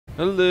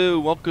Hello,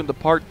 welcome to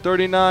part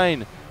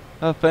 39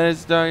 of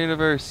Phantasy Star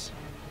Universe.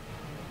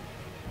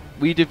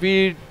 We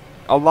defeated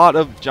a lot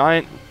of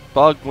giant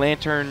bug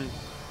lantern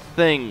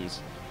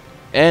things.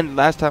 And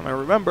last time I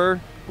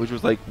remember, which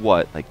was like,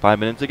 what, like 5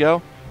 minutes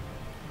ago?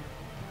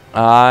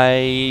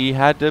 I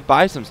had to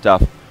buy some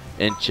stuff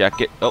and check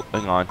it. Oh,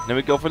 hang on. Let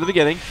me go for the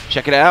beginning.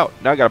 Check it out.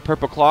 Now I got a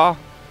purple claw.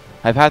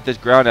 I've had this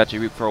ground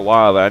attribute for a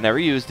while, but I never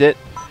used it.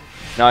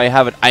 Now I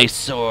have an ice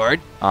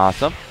sword.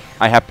 Awesome.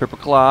 I have purple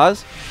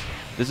claws.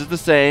 This is the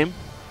same,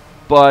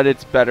 but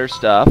it's better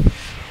stuff.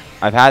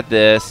 I've had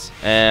this,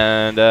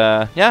 and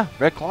yeah,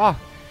 red claw.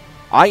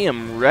 I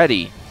am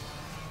ready.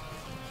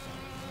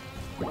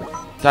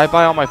 Did I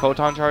buy all my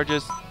photon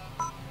charges?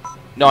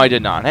 No, I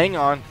did not. Hang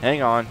on,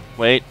 hang on.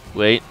 Wait,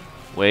 wait,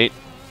 wait.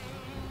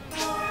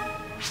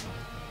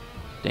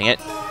 Dang it.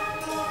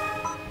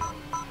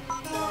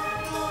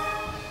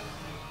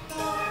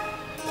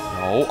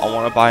 No, I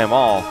want to buy them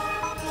all.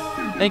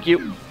 Thank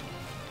you.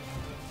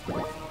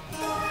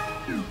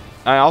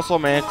 I also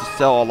managed to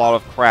sell a lot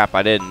of crap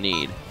I didn't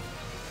need.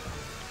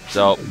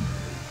 So,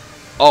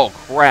 oh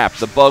crap,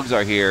 the bugs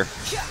are here.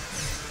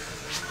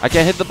 I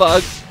can't hit the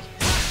bugs.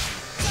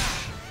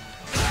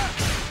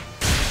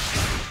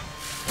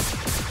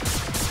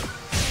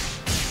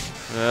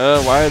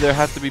 Why do there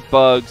have to be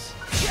bugs?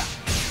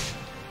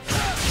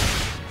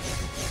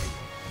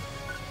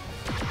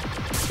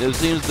 It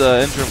seems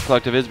the Interim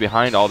Collective is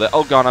behind all that.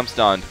 Oh god, I'm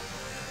stunned.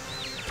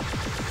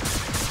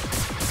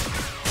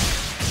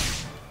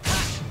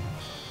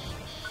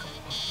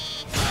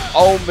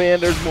 Oh man,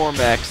 there's more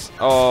mechs.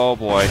 Oh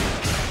boy.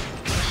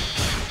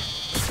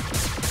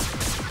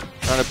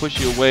 Trying to push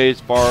you away as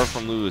far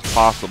from Lou as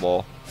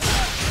possible.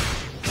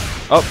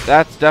 Oh,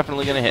 that's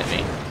definitely gonna hit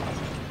me.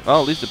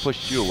 Well, at least it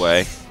pushed you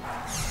away.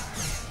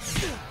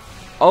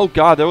 Oh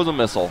god, there was a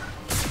missile.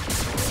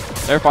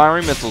 They're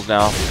firing missiles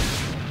now.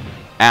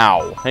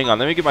 Ow. Hang on,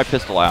 let me get my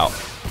pistol out.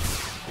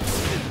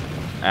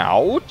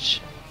 Ouch.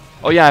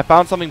 Oh yeah, I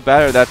found something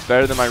better that's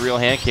better than my real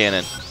hand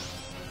cannon.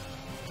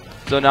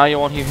 So now you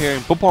won't hear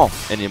hearing boom boom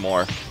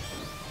anymore.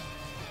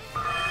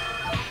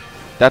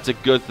 That's a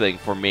good thing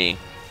for me.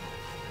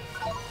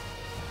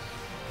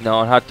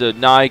 No,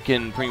 now I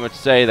can pretty much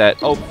say that,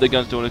 oh, the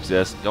guns don't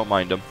exist. Don't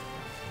mind them.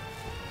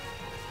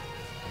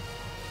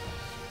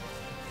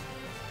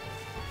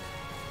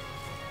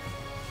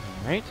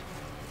 Alright.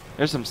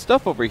 There's some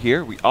stuff over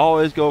here. We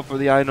always go for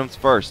the items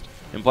first.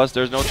 And plus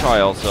there's no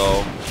trial,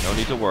 so no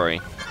need to worry.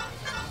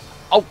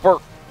 Oh,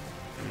 for...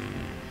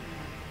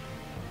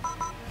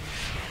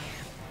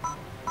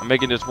 I'm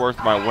making this worth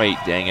my weight,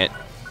 dang it.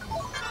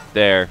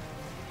 There.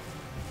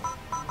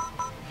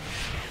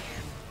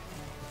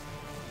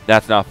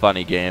 That's not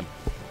funny, game.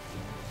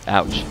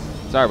 Ouch.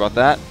 Sorry about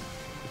that.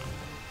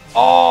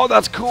 Oh,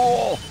 that's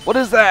cool! What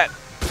is that?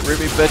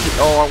 Ribby bitch.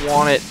 Oh, I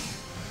want it.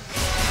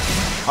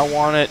 I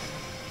want it.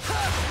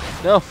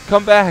 No,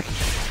 come back.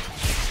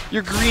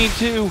 You're green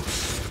too.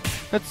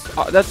 That's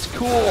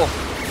cool.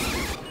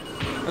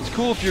 That's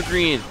cool if you're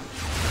green.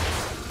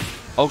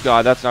 Oh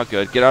god, that's not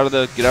good. Get out of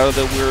the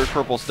weird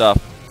purple stuff.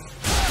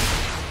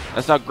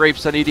 That's not grape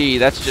Sunny D.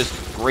 That's just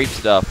grape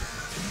stuff.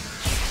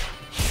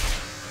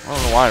 I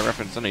don't know why I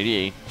referenced Sunny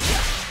D.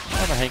 I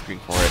have a hankering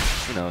for it.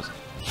 Who knows?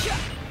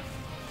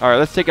 All right,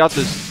 let's take out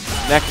this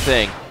next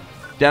thing.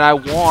 That I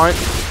want.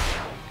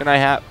 Can I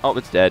have? Oh,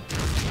 it's dead.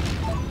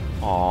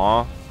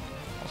 Aw. I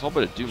was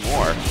hoping to do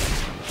more.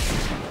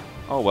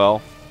 Oh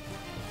well.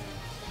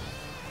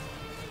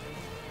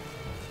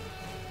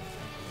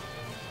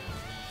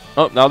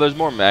 Oh, now there's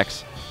more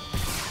mechs.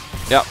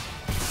 Yep.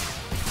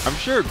 I'm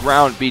sure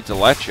ground beats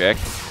electric.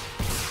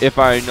 If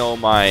I know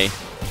my...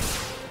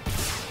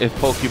 If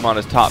Pokemon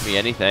has taught me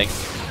anything.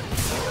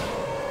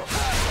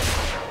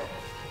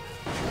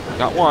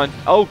 Got one.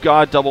 Oh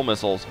god, double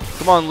missiles.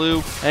 Come on, Lou.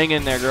 Hang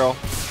in there, girl.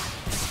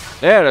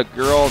 There, a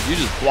girl. You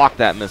just blocked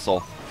that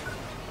missile.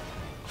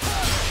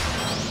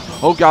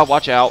 Oh god,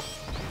 watch out.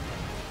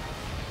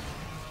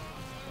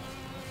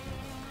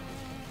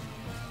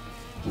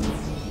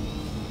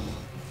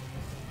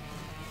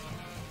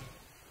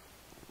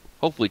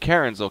 Hopefully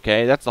Karen's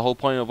okay. That's the whole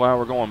point of why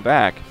we're going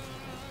back.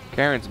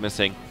 Karen's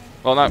missing.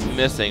 Well, not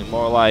missing.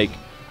 More like,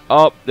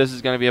 oh, this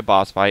is going to be a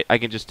boss fight. I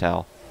can just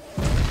tell.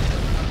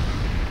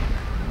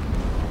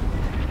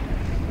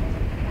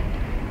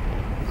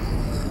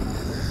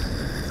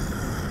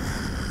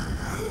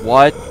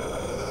 What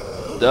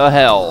the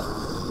hell?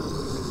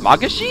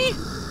 Magashi?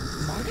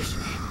 Magashi?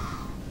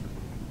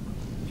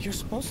 You're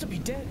supposed to be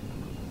dead.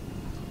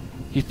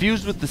 He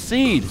fused with the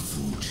seed.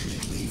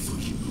 Fortunately for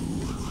you,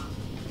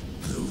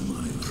 though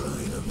my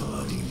private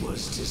body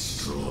was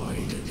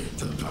destroyed,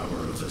 the power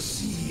of the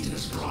seed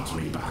has brought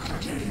me back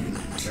again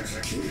to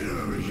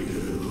kill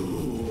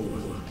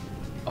you.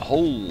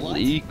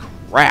 Holy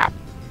crap.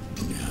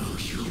 Now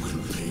you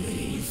will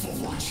pay for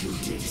what you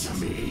did to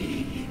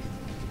me.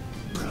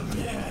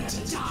 Prepare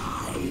to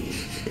die.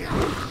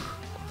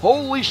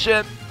 Holy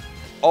shit.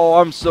 Oh,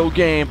 I'm so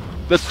game.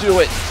 Let's do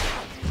it.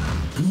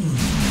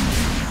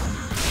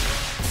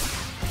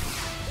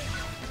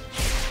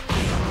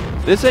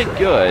 This ain't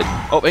good.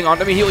 Oh, hang on.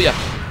 Let me heal you.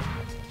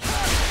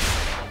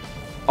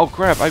 Oh,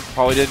 crap. I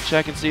probably didn't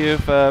check and see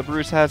if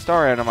Bruce had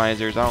star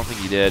atomizers. I don't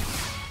think he did.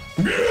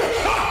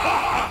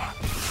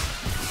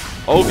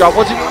 Oh, God.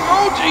 What's he doing?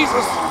 Oh,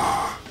 Jesus.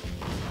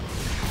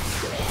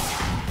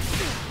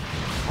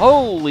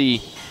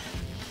 Holy.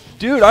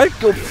 Dude, I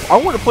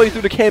want to play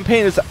through the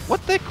campaign as...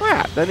 What the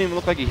crap? That didn't even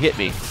look like he hit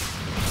me.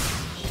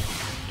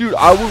 Dude,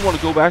 I would want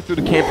to go back through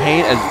the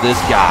campaign as this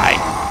guy.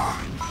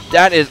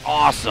 That is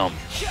awesome.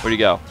 Where'd he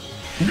go?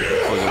 Oh,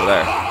 he's over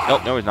there.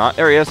 Nope, no, he's not.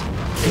 There he is.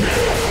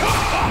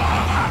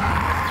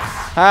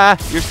 Ha!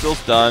 You're still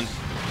stunned.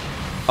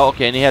 Oh,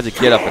 okay, and he has a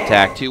get-up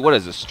attack, too. What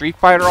is this, Street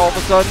Fighter all of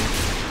a sudden?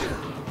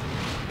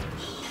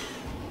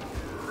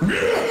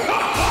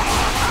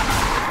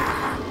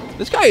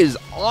 This guy is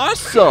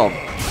awesome.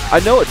 I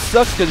know it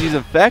sucks because he's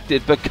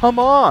infected, but come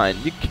on.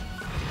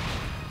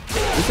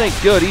 This ain't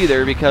good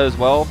either because,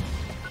 well,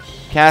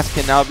 Cass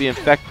can now be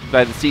infected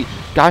by the seed.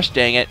 Gosh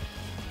dang it.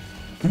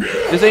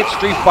 This ain't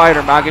Street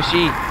Fighter,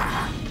 Magashi.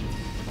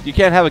 You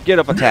can't have a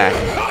get-up attack.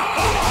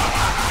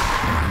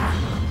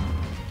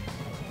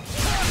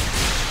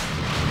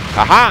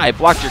 Haha! I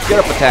blocked your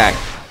get-up attack.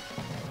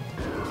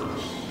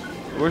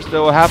 Worst that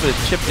will happen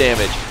is chip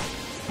damage.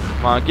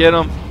 Come on, get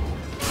him.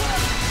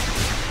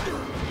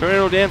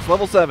 Tornado Dance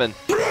level 7.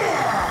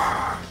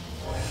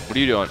 What are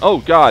you doing? Oh,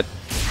 God.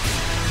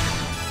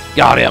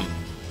 Got him.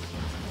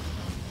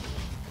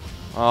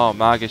 Oh,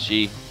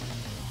 Magashi.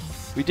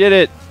 We did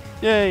it.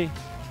 Yay.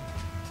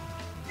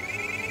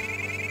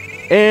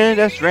 And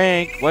that's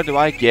rank. What do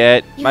I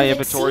get? My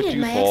inventory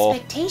too full.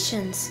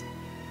 Expectations.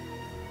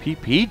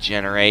 PP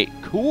generate.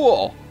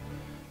 Cool.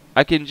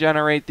 I can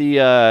generate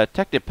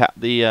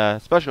the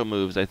special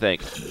moves, I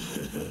think.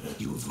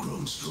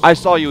 I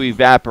saw you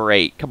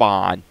evaporate. Come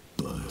on.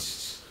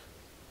 But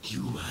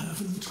you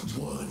haven't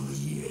won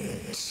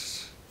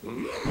yet.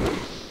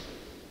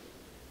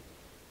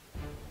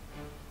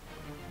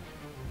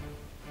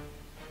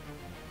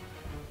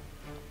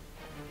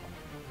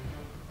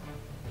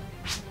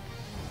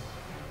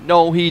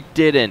 No, he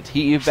didn't.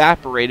 He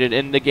evaporated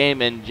in the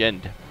game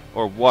engine.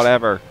 Or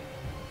whatever.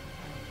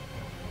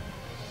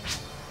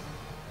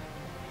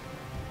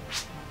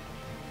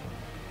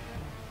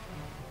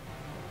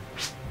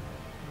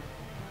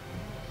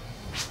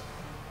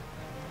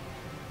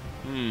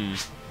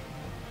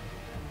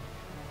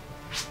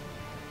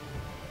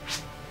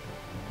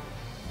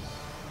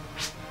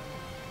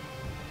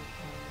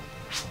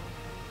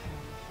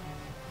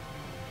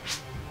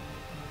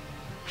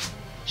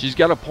 She's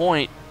got a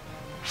point.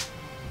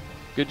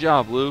 Good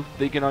job, Lou.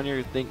 Thinking on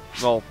your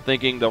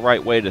thinking the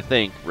right way to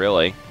think,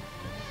 really.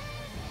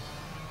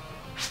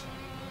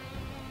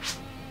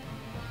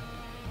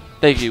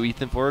 Thank you,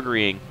 Ethan, for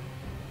agreeing.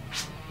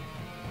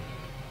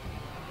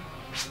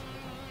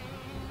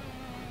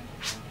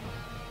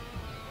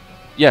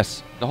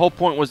 Yes, the whole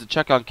point was to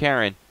check on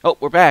Karen. Oh,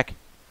 we're back.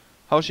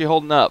 How's she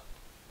holding up?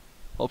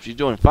 Hope she's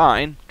doing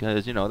fine,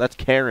 because, you know, that's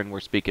Karen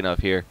we're speaking of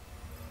here.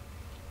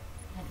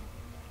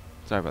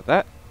 Sorry about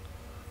that.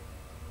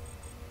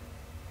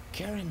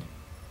 Karen.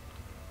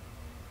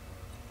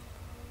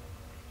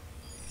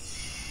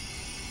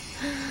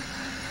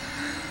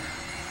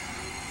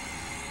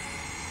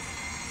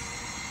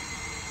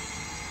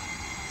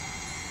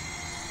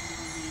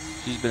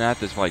 She's been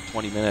at this for like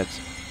 20 minutes.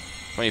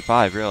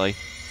 25, really.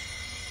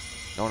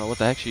 Don't know what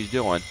the heck she's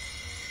doing.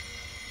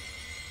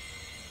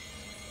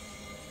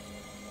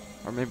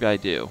 Or maybe I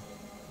do.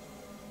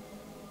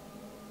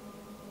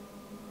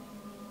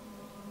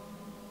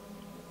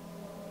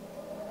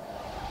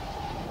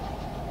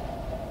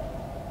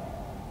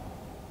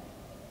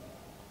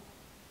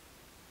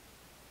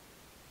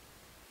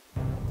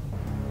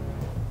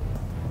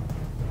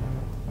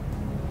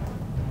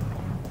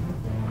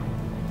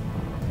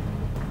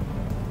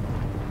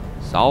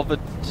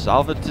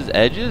 Salvage's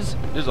edges?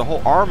 There's a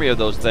whole army of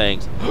those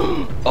things.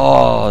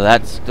 Oh,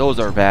 those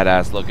are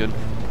badass looking.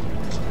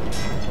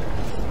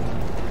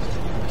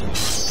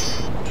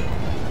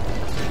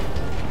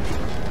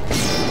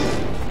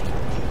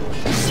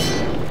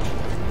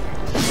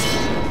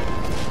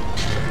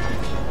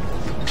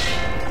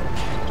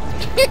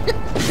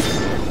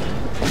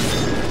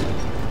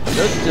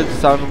 That just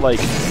sounded like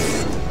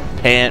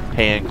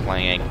pan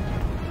clanging.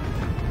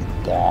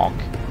 Bonk.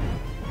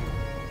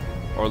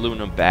 Or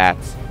aluminum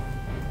bats.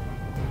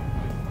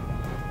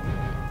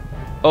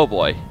 Oh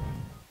boy.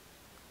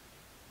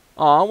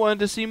 Aw, I wanted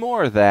to see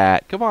more of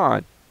that. Come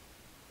on.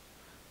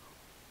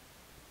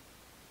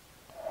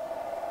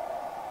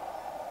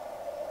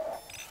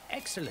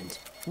 Excellent.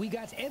 We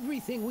got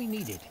everything we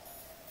needed.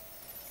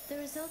 The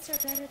results are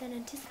better than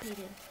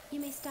anticipated. You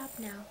may stop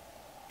now.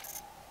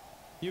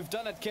 You've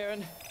done it,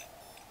 Karen.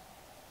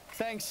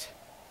 Thanks.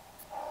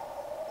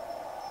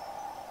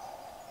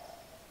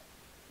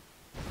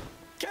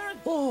 Karen!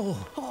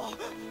 Oh,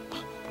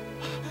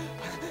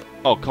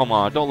 Oh, come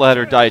on. Don't let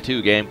her die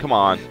too, game. Come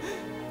on.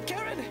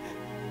 Karen!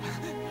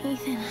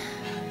 Ethan,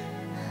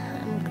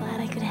 I'm glad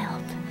I could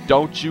help.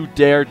 Don't you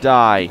dare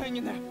die. Hang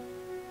in there.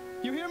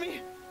 You hear me?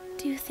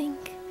 Do you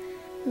think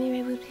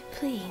Miri would be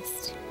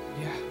pleased?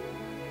 Yeah.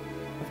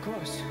 Of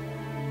course.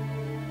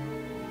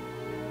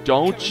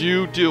 Don't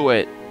you do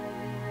it.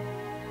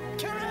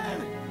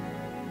 Karen!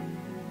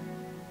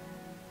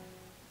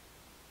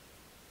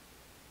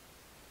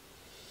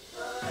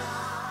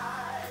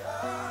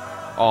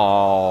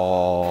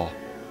 Oh.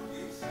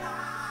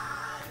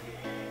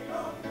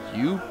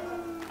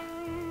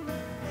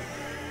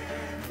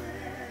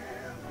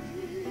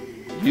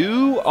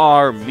 You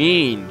are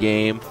mean,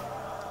 game.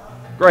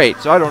 Great,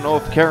 so I don't know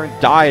if Karen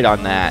died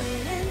on that.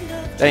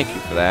 Thank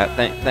you for that.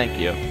 Thank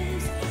you.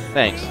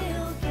 Thanks.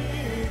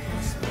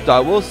 So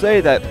I will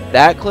say that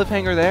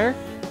cliffhanger there,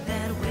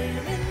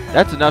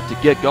 that's enough to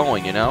get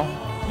going, you know?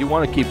 You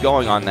want to keep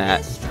going on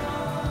that.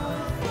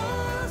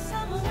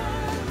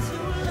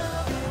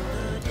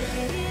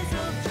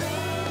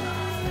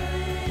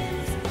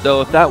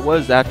 Though if that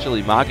was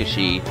actually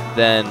Magashi,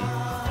 then...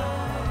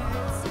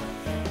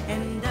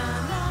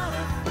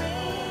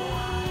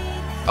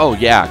 Oh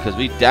yeah, because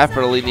we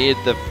definitely needed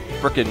the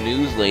frickin'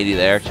 news lady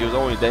there. She was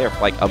only there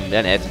for like a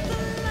minute.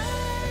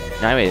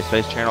 And I made a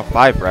Space Channel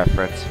 5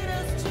 reference.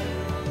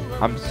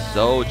 I'm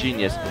so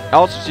genius.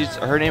 Also,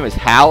 her name is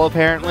Hal,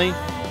 apparently.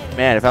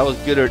 Man, if I was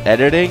good at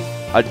editing,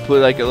 I'd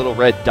put like a little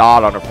red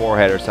dot on her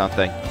forehead or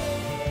something.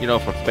 You know,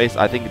 from Space...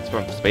 I think it's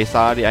from Space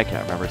Oddity. I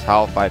can't remember. It's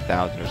Hal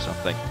 5000 or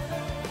something.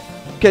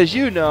 Because,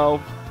 you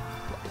know,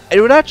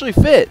 it would actually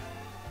fit.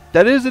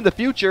 That is in the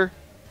future.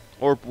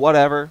 Or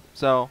whatever.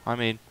 So, I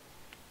mean...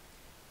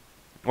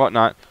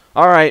 whatnot.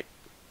 Alright.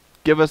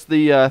 Give us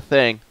the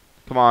thing.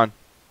 Come on.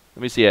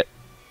 Let me see it.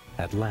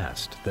 At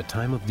last, the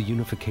time of the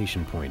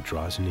unification point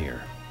draws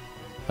near.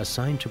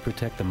 Assigned to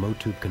protect the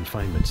Motube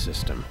confinement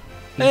system,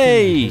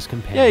 Hey! Ethan and his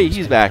companions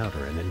He's back.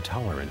 encounter an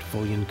intolerant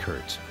Fullian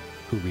Kurtz,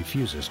 who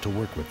refuses to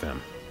work with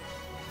them.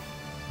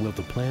 Will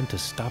the plan to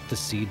stop the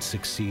Seed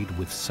succeed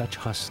with such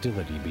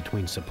hostility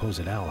between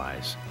supposed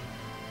allies?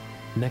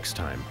 Next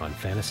time on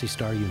Phantasy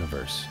Star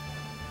Universe,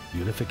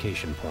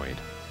 Unification Point.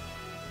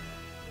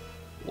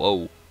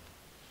 Whoa.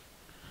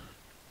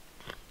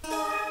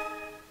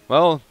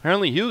 Well,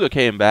 apparently Hugo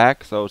came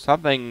back, so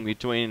something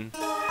between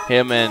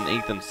him and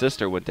Ethan's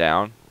sister went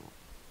down.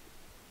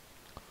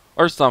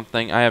 Or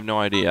something, I have no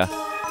idea.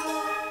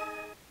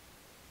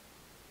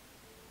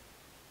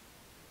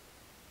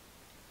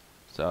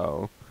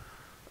 So...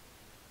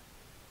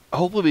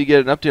 hopefully we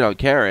get an update on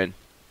Karen.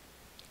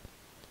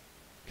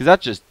 Because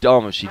that's just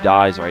dumb if she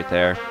dies right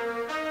there.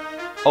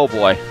 Oh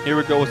boy, here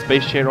we go with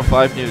Space Channel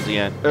 5 news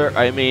again.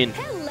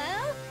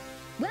 Hello!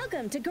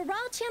 Welcome to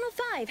Garal Channel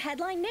 5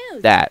 Headline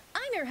News. That.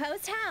 I'm your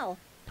host, Hal.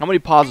 How many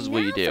pauses And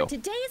will you now do? for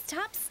today's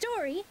top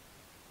story.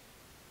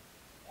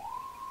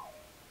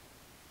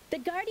 The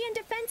Guardian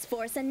Defense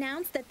Force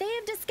announced that they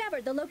have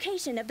discovered the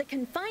location of the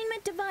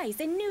confinement device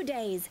in New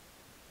Days.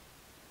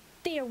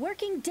 They are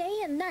working day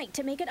and night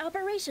to make it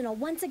operational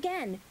once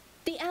again.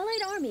 The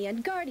Allied Army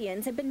and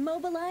Guardians have been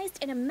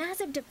mobilized in a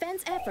massive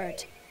defense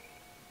effort.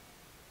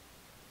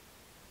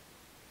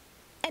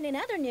 And in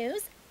other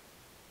news,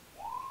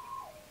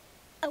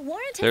 a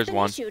warrant has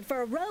been issued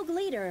for a rogue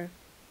leader.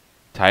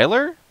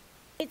 Tyler?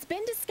 It's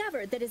been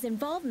discovered that his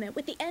involvement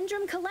with the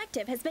Endrum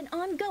Collective has been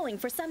ongoing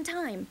for some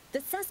time.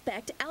 The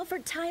suspect,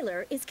 Alfred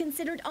Tyler, is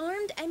considered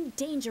armed and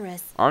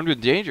dangerous. Armed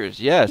and dangerous,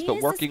 yes, He but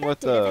is working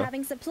with suspected the of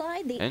having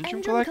supplied the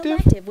Endrum Endrum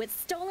Collective? with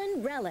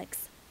stolen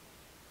relics.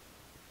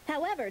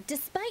 However,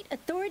 despite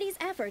authorities'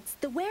 efforts,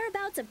 the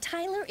whereabouts of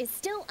Tyler is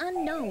still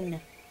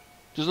unknown.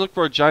 Just look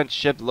for a giant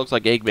ship that looks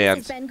like This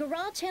Eggman's. has been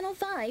Garal Channel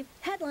 5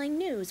 Headline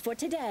News for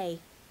today.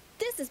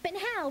 This has been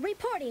Hal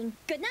reporting.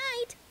 Good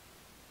night!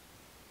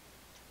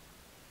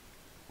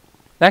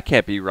 That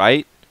can't be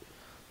right.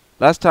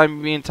 Last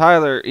time me and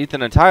Tyler,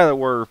 Ethan and Tyler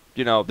were,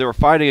 you know, they were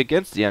fighting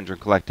against the Endrum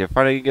Collective,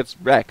 fighting against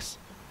Rex.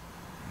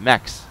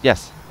 Mechs,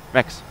 yes,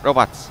 mechs,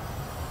 robots.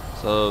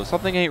 So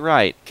something ain't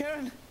right.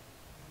 Karen!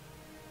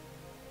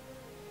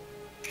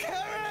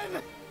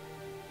 Karen!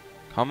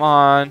 Come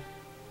on.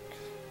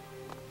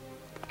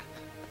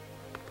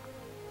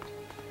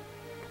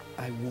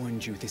 I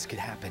warned you this could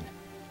happen.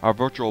 Our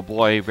virtual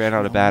boy ran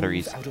out of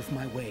batteries. Out of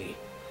my way.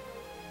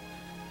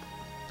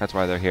 That's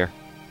why they're here.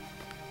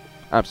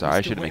 I'm sorry, I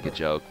Mr. shouldn't make a Weber.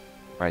 joke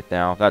right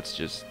now. That's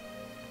just...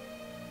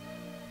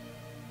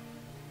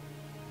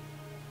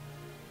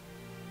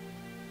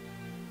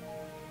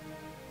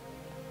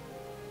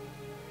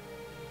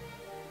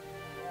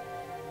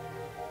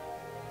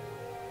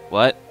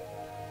 What?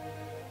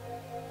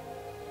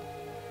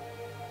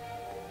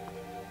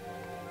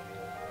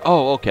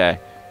 Oh, okay.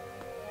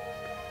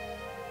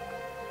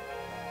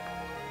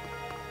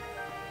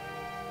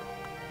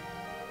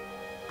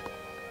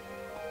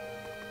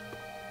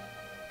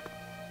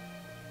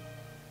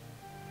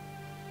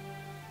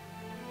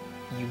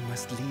 You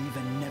must leave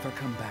and never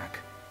come back.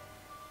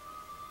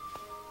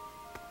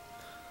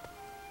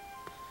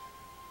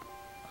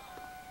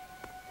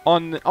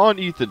 On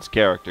Ethan's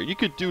character, you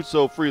could do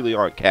so freely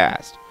on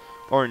cast,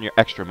 or in your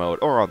extra mode,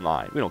 or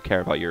online. We don't care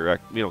about your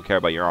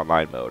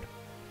online mode.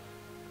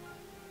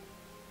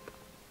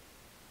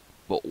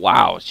 But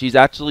wow, she's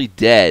actually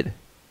dead.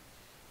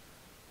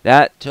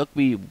 That took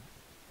me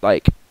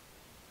like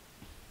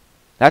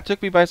That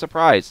took me by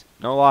surprise.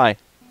 No lie.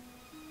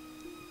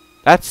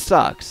 That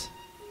sucks.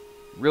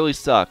 Really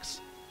sucks.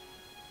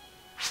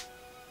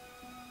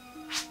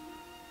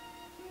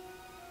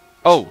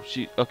 Oh,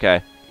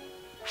 okay.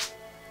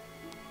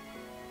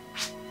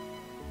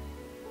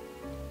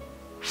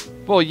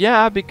 Well,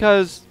 yeah,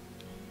 because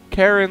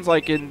Karen's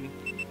like in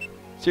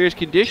serious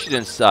condition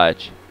and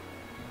such.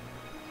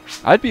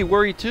 I'd be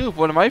worried too if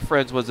one of my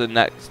friends was in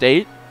that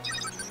state.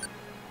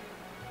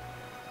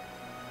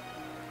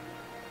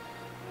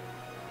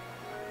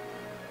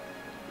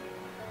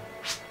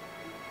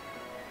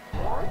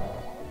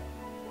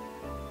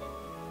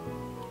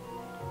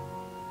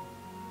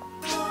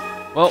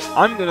 Well,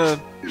 I'm gonna...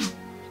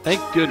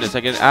 Thank goodness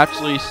I can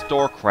actually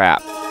store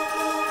crap.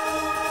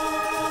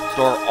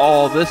 Store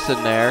all this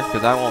in there,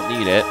 because I won't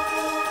need it.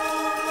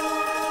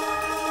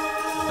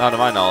 Not to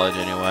my knowledge,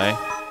 anyway.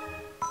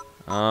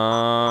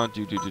 No,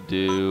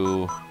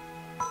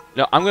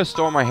 I'm gonna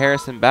store my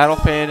Harrison battle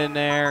fan in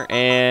there,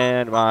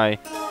 and my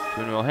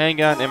twin wheel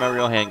handgun, and my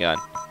real handgun.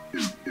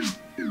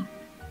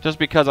 Just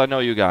because I know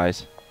you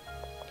guys.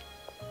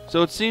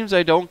 So it seems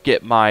I don't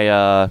get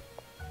my,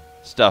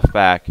 stuff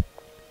back.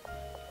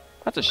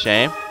 That's a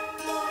shame.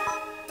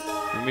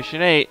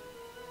 Mission 8.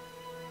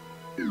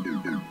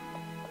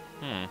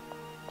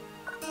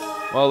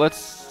 Well, let's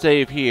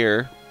save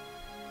here.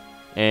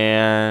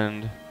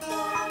 And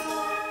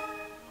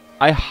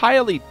I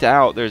highly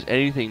doubt there's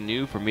anything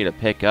new for me to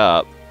pick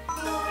up.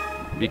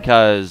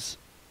 Because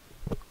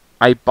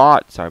I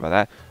bought... Sorry about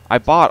that. I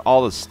bought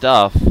all the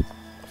stuff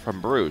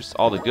from Bruce.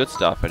 All the good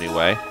stuff,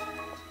 anyway.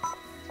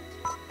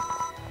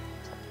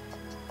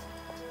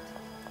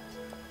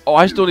 Oh,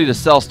 I still need to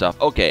sell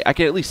stuff. Okay, I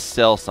can at least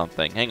sell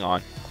something. Hang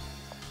on.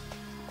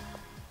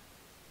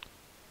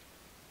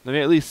 Let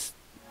me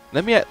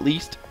at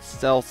least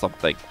sell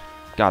something.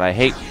 God, I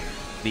hate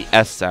the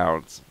S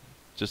sounds.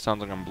 Just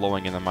sounds like I'm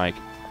blowing in the mic.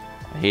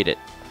 I hate it.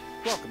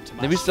 Welcome to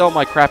my Let me sell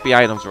my crappy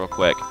items real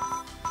quick.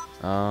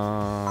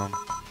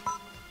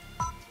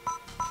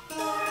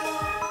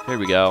 Here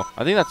we go.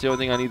 I think that's the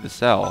only thing I need to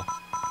sell.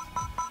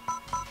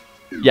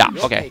 Yeah,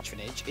 Your okay.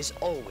 patronage is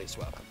always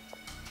welcome.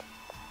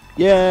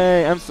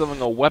 Yay, I'm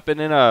selling a weapon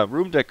in a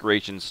room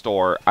decoration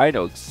store. I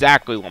know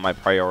exactly what my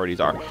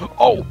priorities are.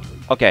 Oh!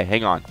 Okay,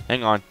 hang on.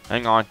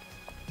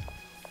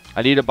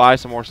 I need to buy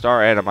some more star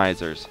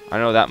atomizers. I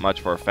know that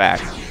much for a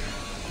fact.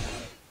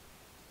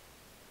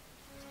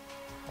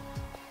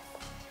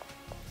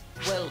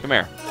 Well, Come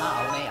here.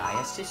 how may I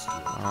assist you?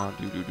 I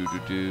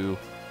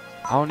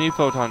don't need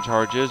photon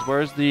charges.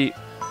 Where's the...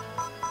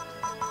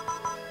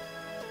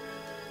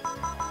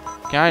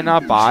 Can I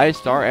not buy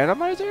star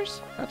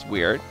atomizers? That's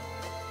weird.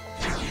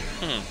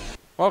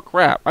 Well,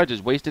 crap. I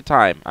just wasted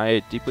time.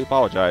 I deeply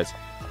apologize.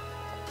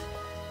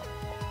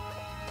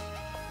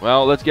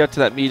 Well, let's get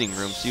to that meeting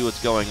room, see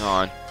what's going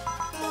on.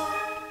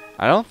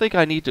 I don't think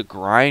I need to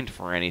grind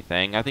for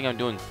anything. I think I'm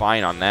doing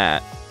fine on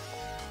that.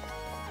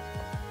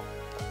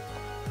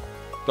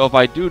 Though if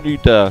I do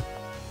need to...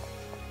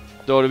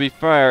 Though to be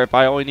fair, if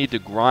I only need to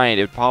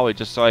grind, it probably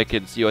just so I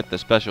can see what the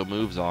special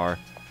moves are.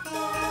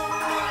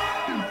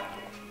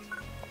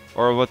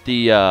 Or what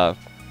the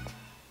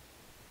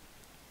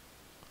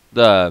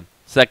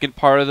second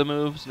part of the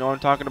moves, you know what I'm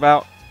talking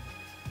about?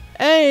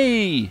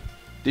 Hey!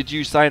 Did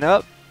you sign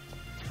up?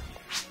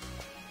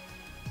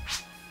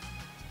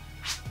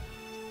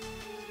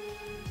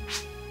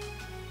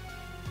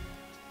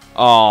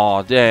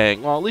 Aw,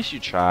 dang. Well, at least you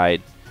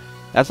tried.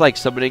 That's like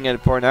submitting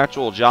it for an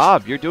actual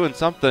job. You're doing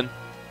something.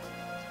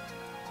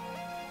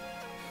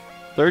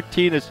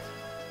 13 is...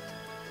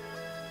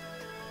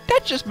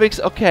 That just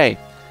makes... Okay.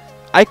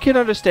 I can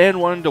understand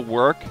wanting to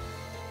work,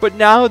 but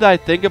now that I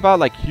think about,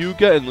 like,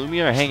 Hyuga and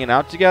Lumia are hanging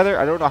out together,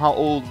 I don't know how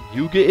old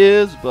Hyuga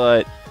is,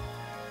 but...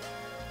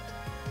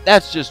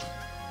 That's just...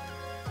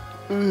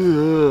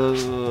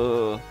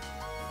 Ugh.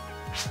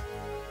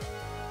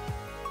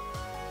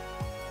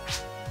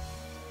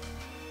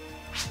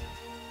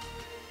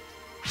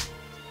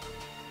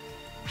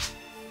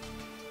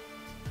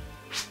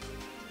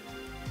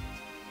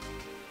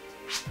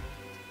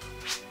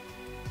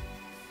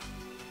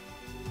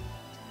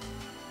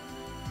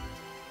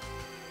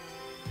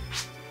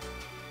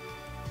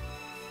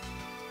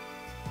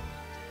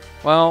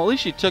 Well, at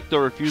least she took the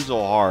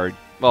refusal hard.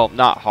 Well,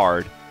 not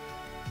hard.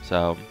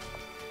 So,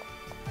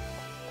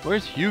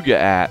 where's Hyuga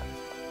at?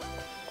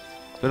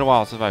 It's been a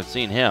while since I've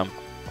seen him.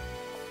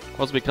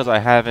 Mostly because I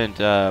haven't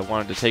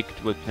wanted to take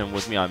him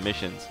with me on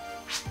missions.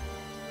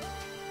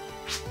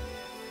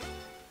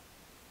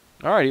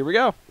 Alright, here we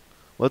go.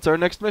 What's our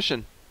next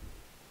mission?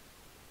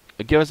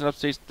 Give us an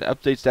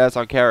update status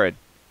on Karen.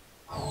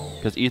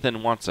 Because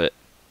Ethan wants it.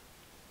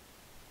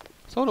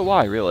 So do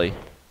I, really.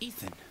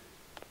 Ethan.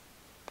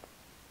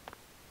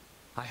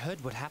 I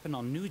heard what happened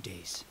on New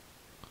Days.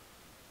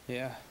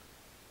 Yeah.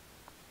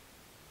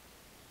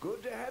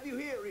 Good to have you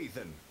here,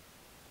 Ethan.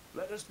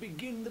 Let us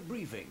begin the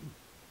briefing.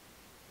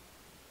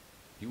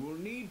 You will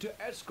need to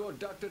escort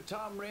Dr.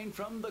 Tom Rain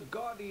from the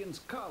Guardian's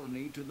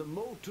colony to the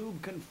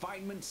Motube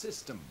confinement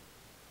system.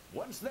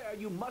 Once there,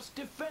 you must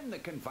defend the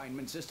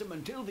confinement system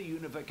until the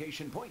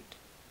unification point.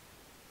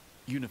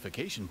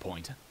 Unification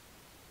point?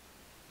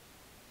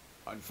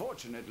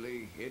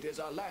 Unfortunately, it is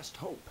our last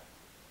hope.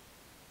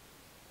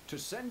 To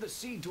send the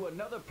seed to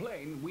another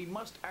plane, we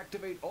must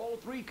activate all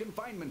 3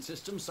 confinement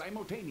systems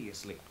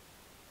simultaneously.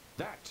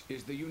 That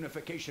is the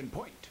unification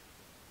point.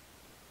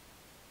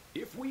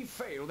 If we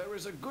fail, there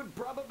is a good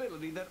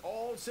probability that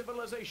all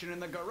civilization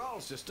in the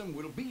Garal system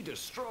will be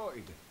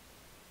destroyed.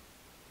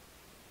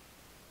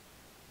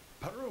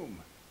 Parum,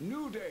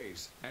 New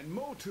Days, and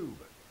Motub.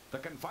 The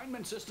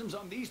confinement systems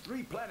on these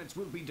 3 planets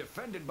will be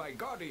defended by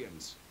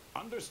Guardians.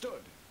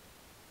 Understood.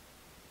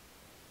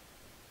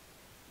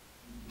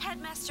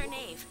 Headmaster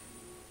Knave,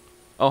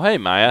 Oh, hey,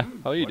 Maya.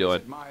 How are you What is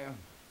doing? it, Maya?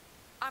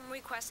 I'm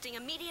requesting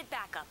immediate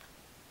backup.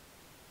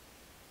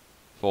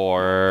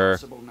 For...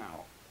 Possible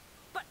now.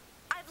 But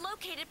I've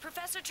located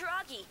Professor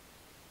Taragi.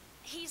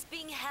 He's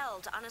being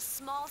held on a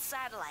small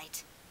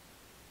satellite.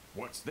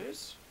 What's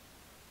this?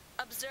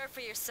 Observe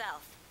for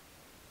yourself.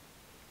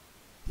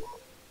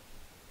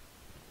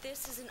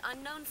 This is an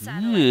unknown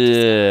satellite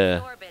Yeah.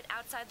 just in orbit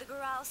outside the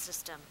Garal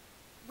system.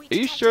 We Are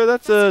you detected sure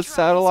that's a Professor Taragi's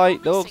satellite?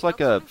 homing That looks like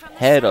signal a coming from the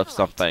head of satellite.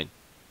 something.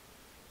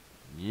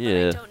 But I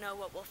Yeah. don't know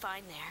what we'll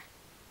find there.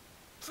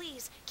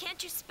 Please,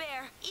 can't you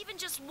spare even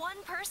just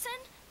one person?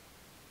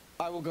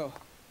 I will go.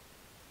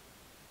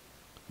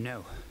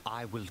 No,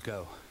 I will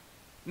go.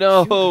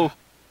 No!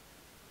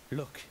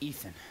 Look,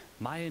 Ethan,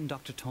 Maya and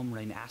Dr.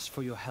 Tomrain asked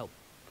for your help,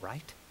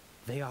 right?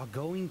 They are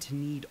going to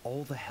need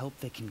all the help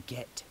they can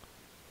get.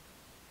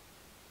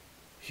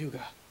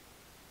 Hugo.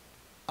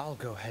 I'll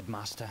go,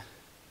 Headmaster.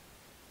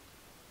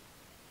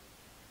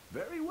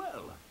 Very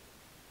well.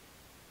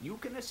 You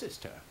can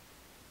assist her.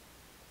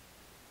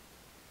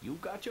 You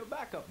got your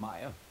backup,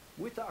 Maya.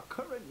 With our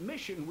current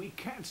mission, we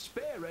can't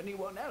spare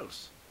anyone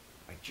else.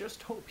 I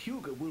just hope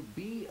Hugo will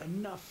be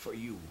enough for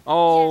you.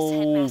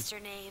 Oh. Yes, Headmaster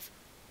Knave.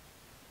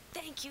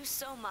 Thank you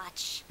so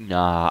much.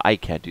 Nah, I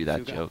can't do that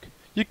Hugo. joke.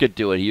 You could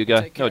do it,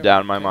 Hugo. Take No care of doubt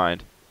it, in my okay?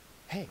 mind.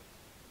 Hey,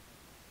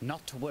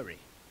 not to worry.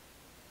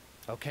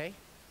 Okay?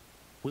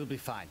 We'll be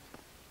fine.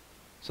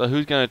 So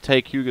who's gonna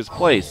take Hugo's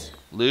place?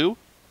 Lou?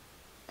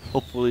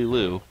 Hopefully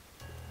Lou.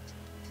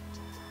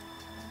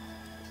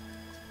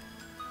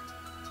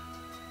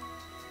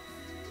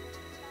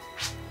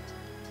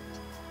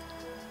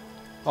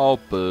 Oh,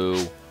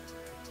 boo.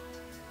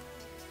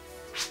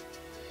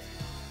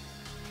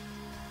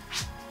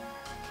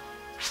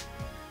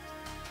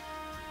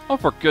 Oh,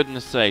 for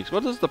goodness sakes,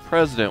 what does the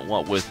president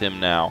want with him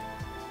now?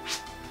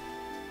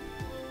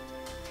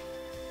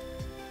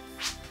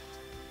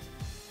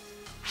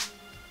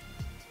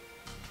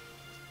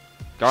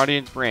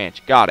 Guardian's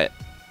branch, got it.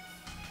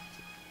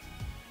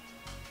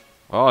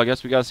 Well, I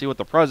guess we gotta see what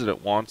the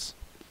president wants.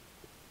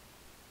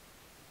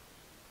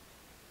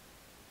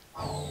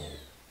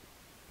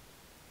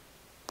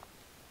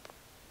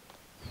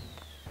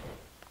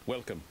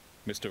 Welcome,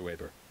 Mr.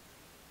 Weber.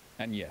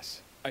 And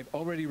yes, I've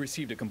already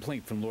received a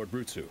complaint from Lord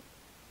Brutsu.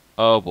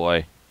 Oh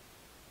boy.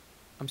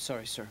 I'm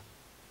sorry, sir.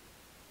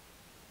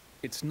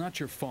 It's not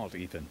your fault,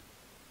 Ethan.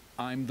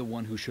 I'm the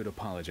one who should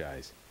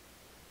apologize.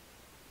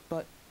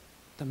 But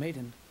the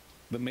maiden.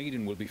 The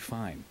maiden will be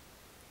fine.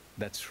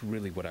 That's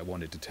really what I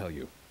wanted to tell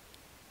you.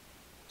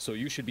 So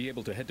you should be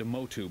able to head to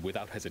Motub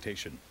without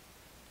hesitation.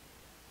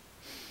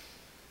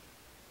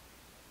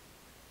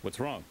 What's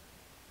wrong?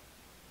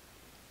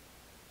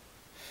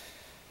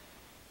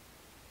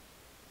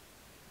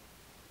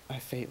 I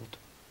failed.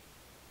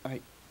 I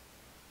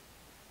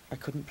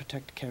couldn't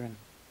protect Karen.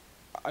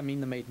 I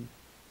mean the maiden.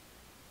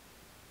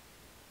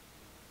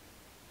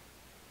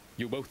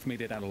 You both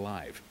made it out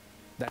alive.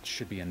 That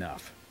should be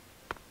enough.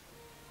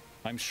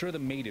 I'm sure the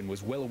maiden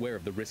was well aware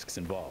of the risks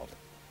involved.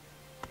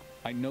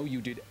 I know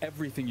you did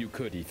everything you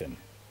could, Ethan.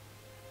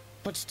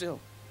 But still.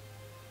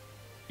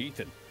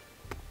 Ethan,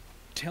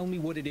 tell me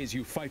what it is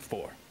you fight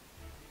for.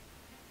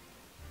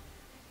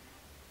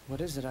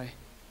 What is it I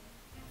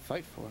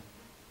fight for?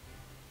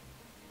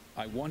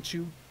 I want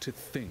you to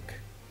think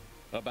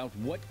about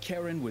what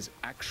Karen was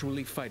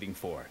actually fighting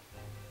for.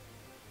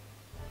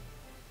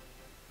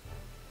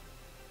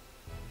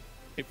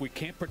 If we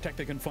can't protect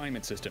the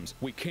confinement systems,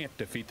 we can't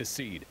defeat the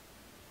Seed.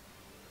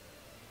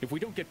 If we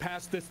don't get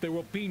past this, there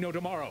will be no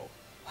tomorrow.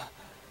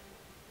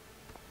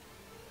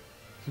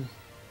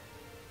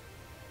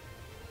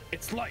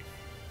 It's life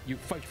you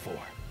fight for.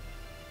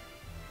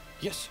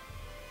 Yes.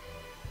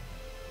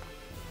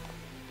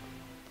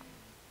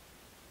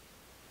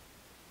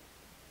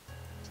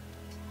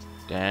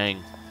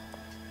 Dang.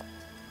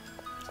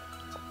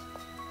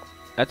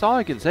 That's all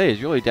I can say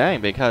is really dang,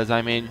 because,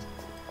 I mean,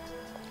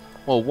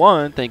 well,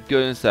 one, thank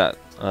goodness that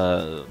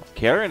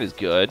Karen is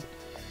good.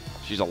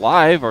 She's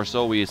alive, or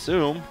so we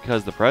assume,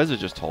 because the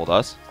president just told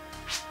us.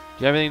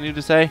 Do you have anything new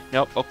to say?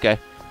 Nope, okay.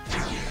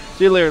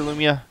 See you later,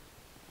 Lumia.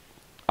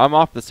 I'm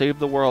off to save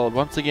the world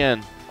once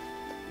again.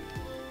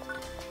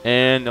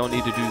 And don't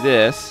need to do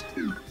this.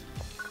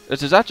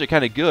 This is actually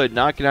kind of good.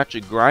 Now I can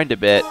actually grind a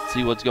bit,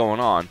 see what's going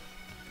on.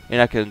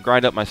 And I can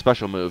grind up my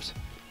special moves.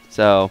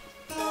 So,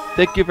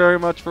 thank you very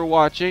much for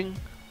watching.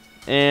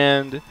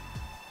 and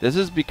this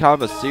has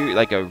become a series,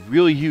 like a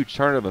really huge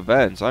turn of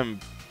events. I'm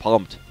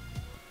pumped.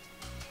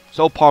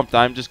 So pumped,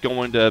 I'm just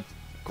going to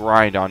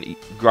grind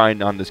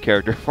on this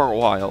character for a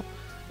while.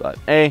 But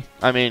hey,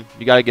 I mean,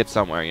 you gotta get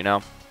somewhere, you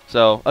know?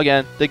 So,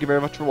 again, thank you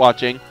very much for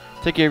watching.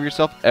 Take care of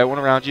yourself, everyone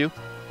around you.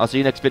 I'll see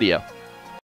you next video.